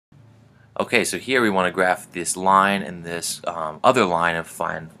Okay, so here we want to graph this line and this other line and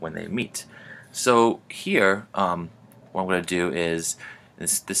find when they meet. So here, what I'm going to do is,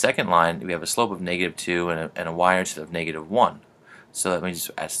 the second line, we have a slope of -2 and a y-intercept of -1. So that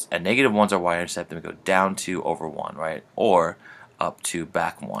means at -1 is our y-intercept, then we go down 2 over 1, right? Or up 2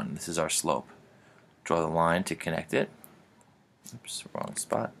 back 1. This is our slope. Draw the line to connect it. Oops, wrong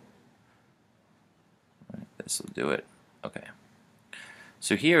spot. Right, this will do it. Okay.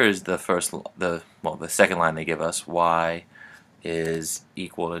 So here is the second line they give us. Y is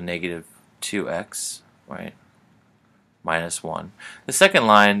equal to -2x, right? Minus 1. The second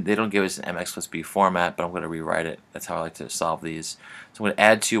line, they don't give us an mx plus b format, but I'm going to rewrite it. That's how I like to solve these. So I'm going to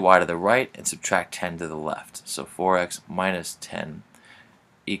add 2y to the right and subtract 10 to the left. So 4x minus 10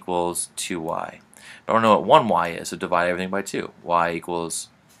 equals 2y. But I don't know what 1y is, so divide everything by 2. Y equals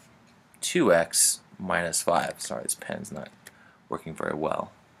 2x minus 5. Sorry, this pen's not working very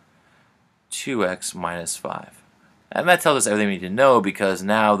well. 2x minus 5. And that tells us everything we need to know, because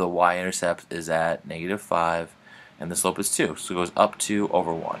now the y-intercept is at -5 and the slope is 2. So it goes up 2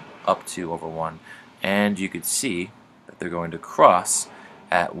 over 1, up 2 over 1. And you could see that they're going to cross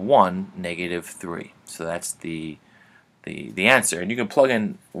at 1, -3. So that's the answer. And you can plug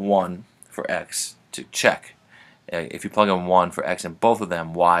in 1 for x to check. If you plug in 1 for x in both of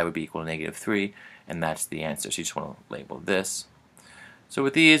them, y would be equal to -3, and that's the answer. So you just want to label this. So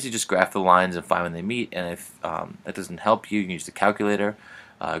with these, you just graph the lines and find when they meet, and if that doesn't help you can use the calculator,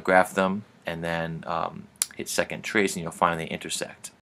 graph them, and then hit second trace, and you'll find they intersect.